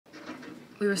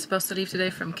We were supposed to leave today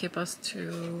from Quipos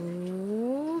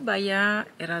to Bahia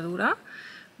Herradura,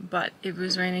 but it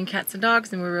was raining cats and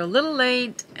dogs and we were a little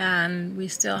late, and we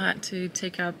still had to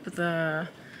take up the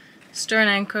stern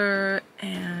anchor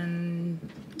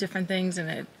and different things, and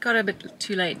it got a bit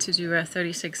too late to do a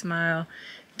 36-mile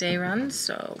day run,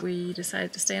 so we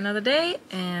decided to stay another day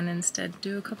and instead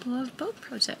do a couple of boat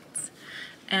projects.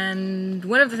 And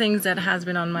one of the things that has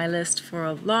been on my list for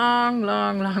a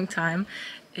long time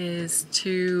is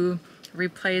to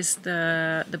replace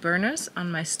the burners on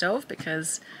my stove,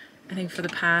 because I think for the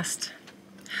past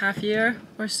half year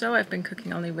or so I've been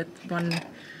cooking only with one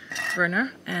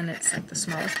burner, and it's like the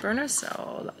smallest burner,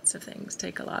 so lots of things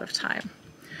take a lot of time.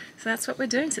 So that's what we're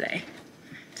doing today,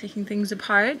 taking things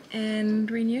apart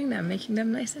and renewing them, making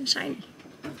them nice and shiny.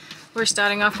 We're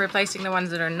starting off replacing the ones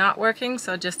that are not working,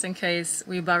 so just in case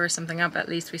we bugger something up, at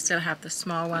least we still have the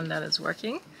small one that is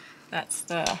working. That's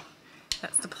the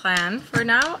plan for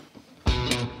now.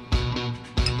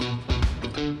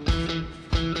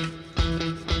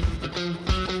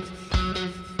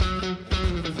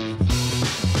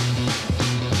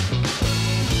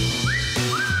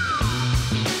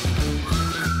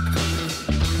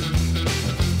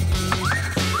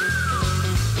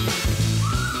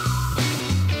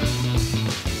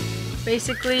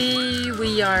 Basically,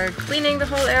 we are cleaning the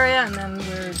whole area and then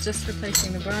we're just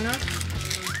replacing the burner,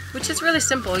 which is really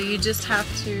simple. You just have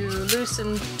to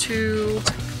loosen 2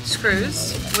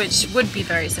 screws, which would be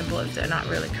very simple if they're not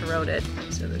really corroded.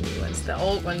 So the new ones, the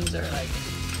old ones are like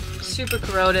super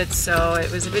corroded, so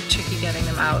it was a bit tricky getting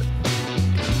them out.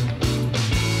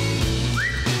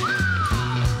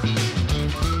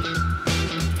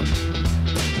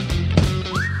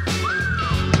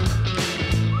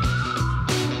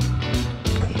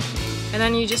 And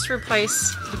then you just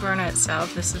replace the burner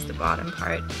itself. This is the bottom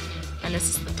part and this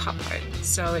is the top part.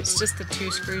 So it's just the 2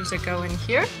 screws that go in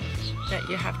here that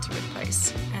you have to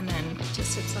replace. And then it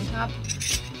just sits on top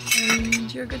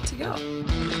and you're good to go.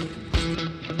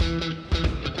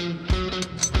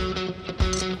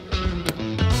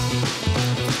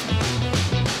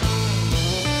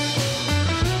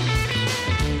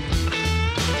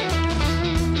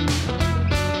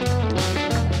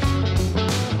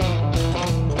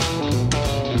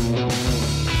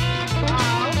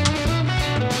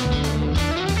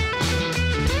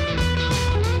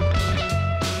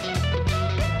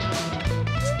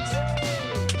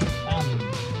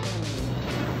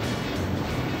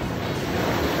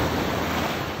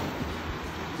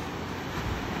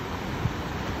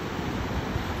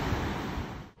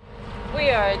 We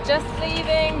are just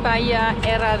leaving Bahia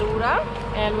Herradura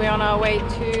and we're on our way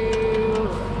to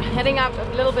heading up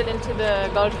a little bit into the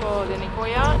Gulf of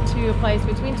Nicoya to a place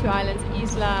between 2 islands,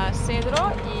 Isla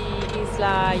Cedro and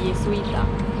Isla Jesuita.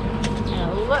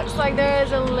 Now, it looks like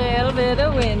there's a little bit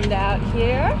of wind out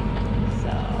here, so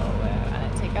we're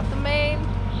gonna take up the main,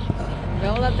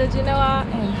 roll up the Genoa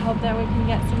and hope that we can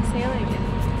get some sailing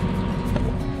in.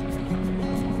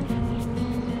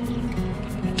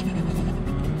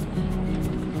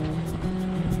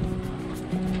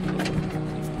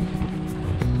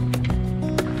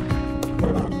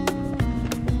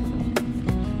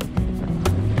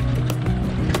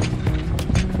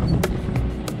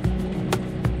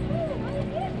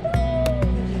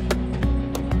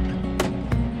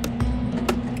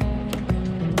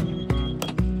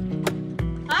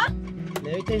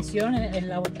 Tensión en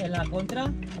la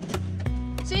contra.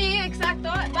 Sí, exacto.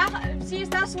 Baja, sí,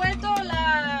 está suelto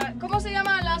la... ¿Cómo se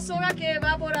llama la soga que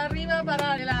va por arriba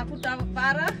para la punta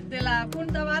vara? De la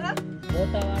punta vara.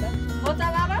 Bota vara.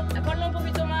 Bota vara. Ponlo un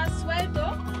poquito más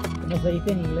suelto. ¿Cómo se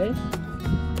dice en inglés?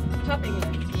 Top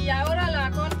English. Y ahora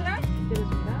la contra. ¿Quieres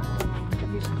mirar?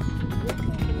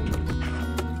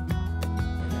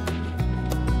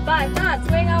 Five knots,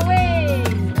 swing away.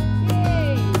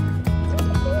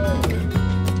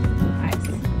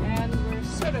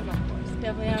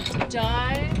 Definitely have to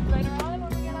dive later on when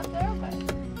we get up there, but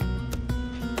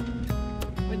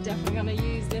we're definitely going to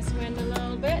use this wind a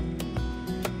little bit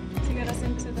to get us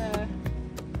into the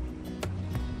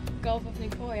Gulf of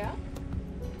Nicoya.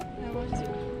 And we'll see.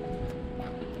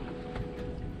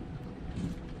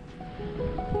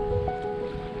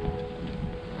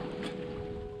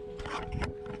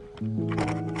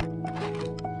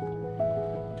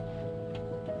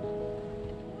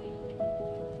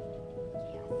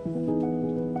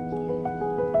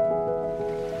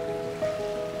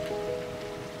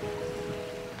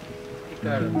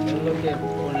 Claro, es lo que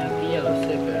pone aquí, ya lo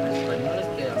sé, pero en español es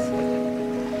que así.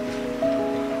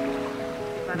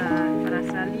 Para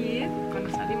salir, cuando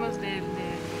salimos de...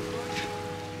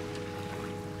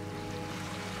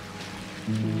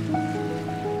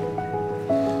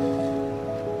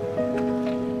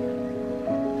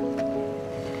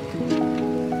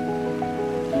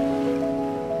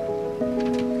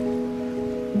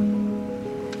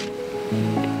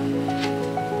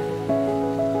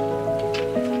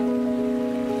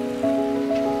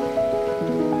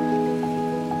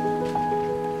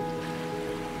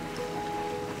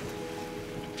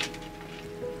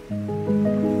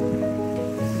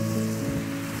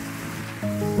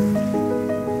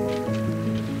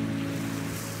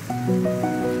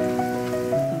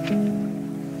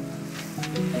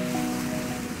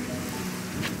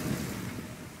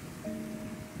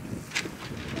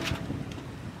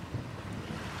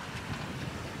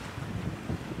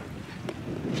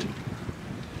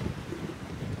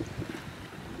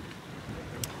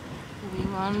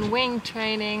 on wing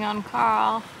training on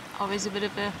Karl. Always a bit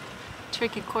of a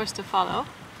tricky course to follow,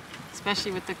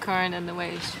 especially with the current and the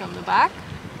waves from the back.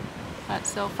 But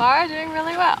so far, doing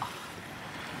really well.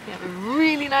 We have a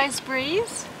really nice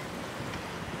breeze,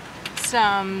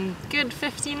 some good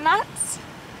 15 knots,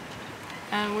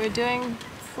 and we're doing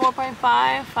 4.5,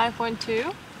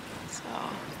 5.2, so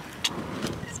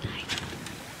it's nice.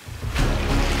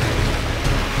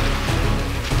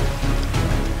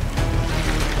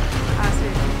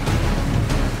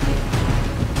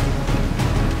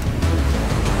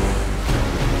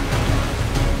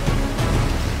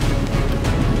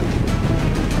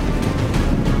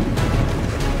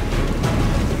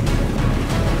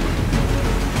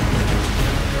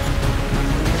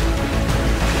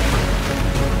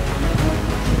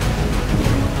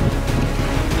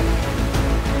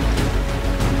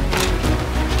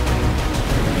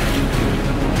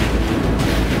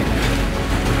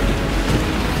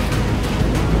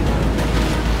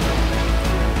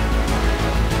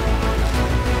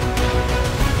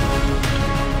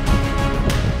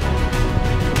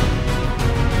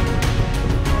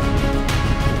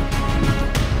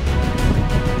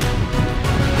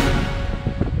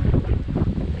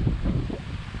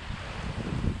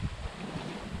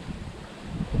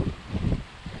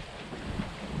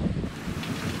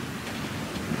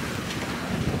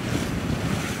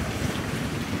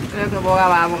 Creo que Boga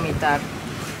va a vomitar.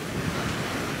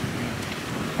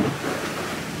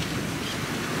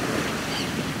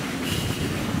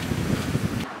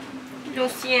 Lo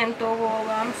siento,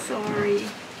 Boga. I'm sorry.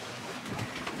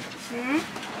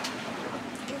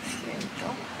 Lo siento.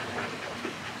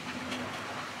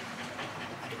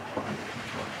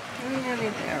 I'm nearly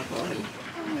there, Boga.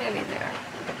 I'm nearly there.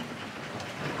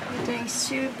 You're doing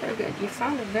super good. You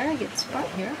found a very good spot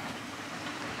here.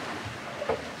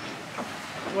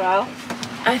 Well,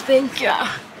 I think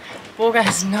Boga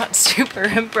is not super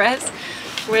impressed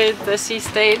with the sea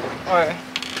state or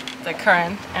the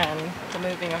current and the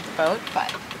moving of the boat, but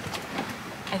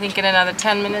I think in another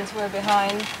 10 minutes we're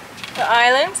behind the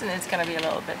islands and it's going to be a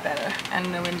little bit better, and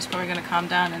the wind is probably going to calm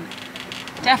down and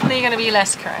definitely going to be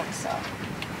less current, so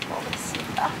we'll see.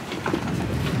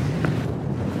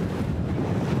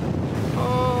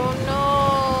 Oh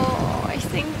no, I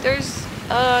think there's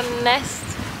a nest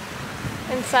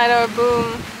inside our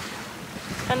boom,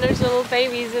 and there's little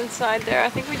babies inside there. I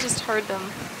think we just heard them.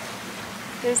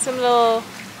 There's some little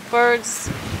birds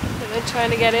that are trying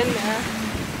to get in there,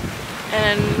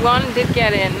 and one did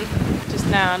get in just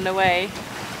now on the way,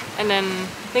 and then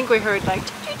I think we heard like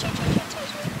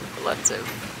lots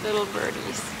of little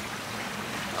birdies.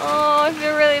 Oh, I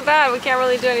feel really bad. We can't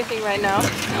really do anything right now,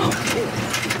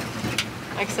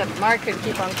 except Mark could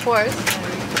keep on course.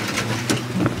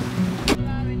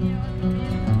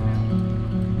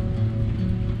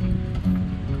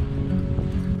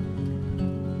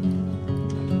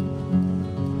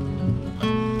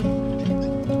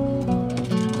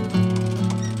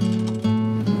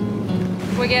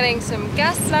 We're getting some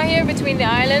gusts out here between the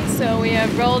islands, so we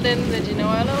have rolled in the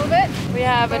Genoa a little bit. We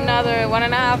have another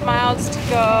 1.5 miles to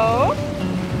go,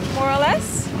 more or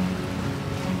less.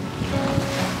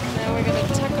 Then we're gonna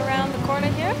tuck around the corner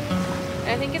here.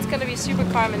 I think it's gonna be super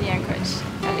calm in the anchorage.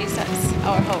 At least that's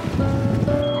our hope.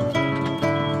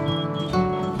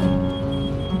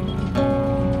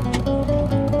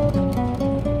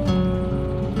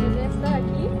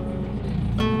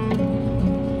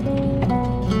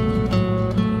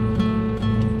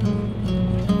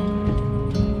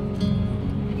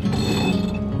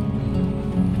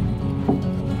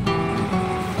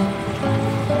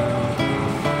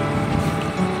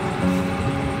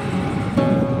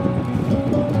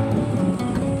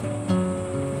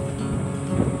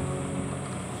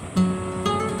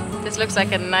 Looks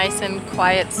like a nice and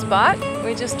quiet spot.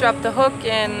 We just dropped the hook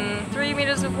in 3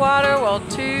 meters of water, well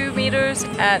 2 meters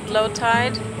at low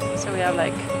tide. So we have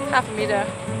like 0.5 meter,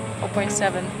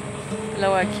 0.7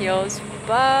 below our keels.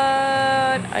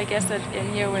 But I guess that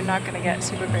in here we're not gonna get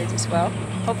super crazy swell,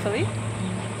 hopefully.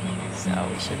 So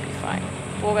we should be fine.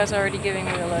 Boga's already giving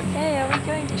me a look. Hey, are we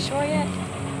going to shore yet?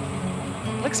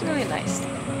 Looks really nice.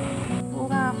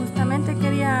 Boga, justamente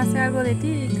quería hacer algo de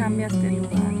ti y cambiaste de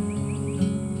lugar.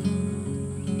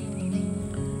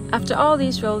 After all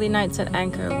these rolly nights at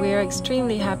anchor, we are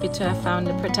extremely happy to have found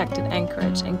a protected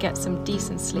anchorage and get some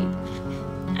decent sleep.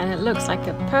 And it looks like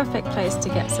a perfect place to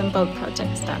get some boat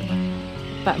projects done.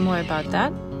 But more about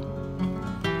that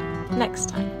next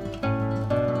time.